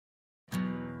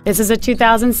This is a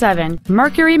 2007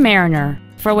 Mercury Mariner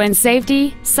for when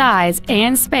safety, size,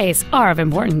 and space are of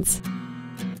importance.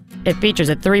 It features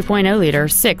a 3.0-liter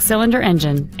six-cylinder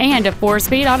engine and a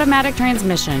 4-speed automatic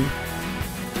transmission.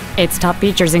 Its top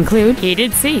features include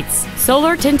heated seats,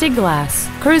 solar tinted glass,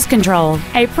 cruise control,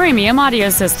 a premium audio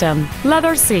system,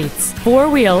 leather seats,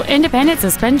 4-wheel independent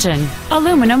suspension,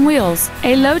 aluminum wheels,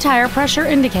 a low tire pressure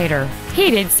indicator,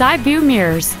 heated side view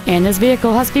mirrors, and this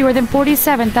vehicle has fewer than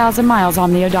 47,000 miles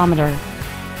on the odometer.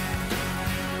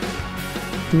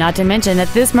 Not to mention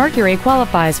that this Mercury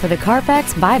qualifies for the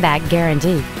Carfax buyback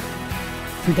guarantee.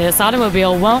 This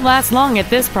automobile won't last long at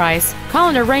this price. Call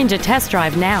and arrange a test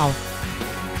drive now.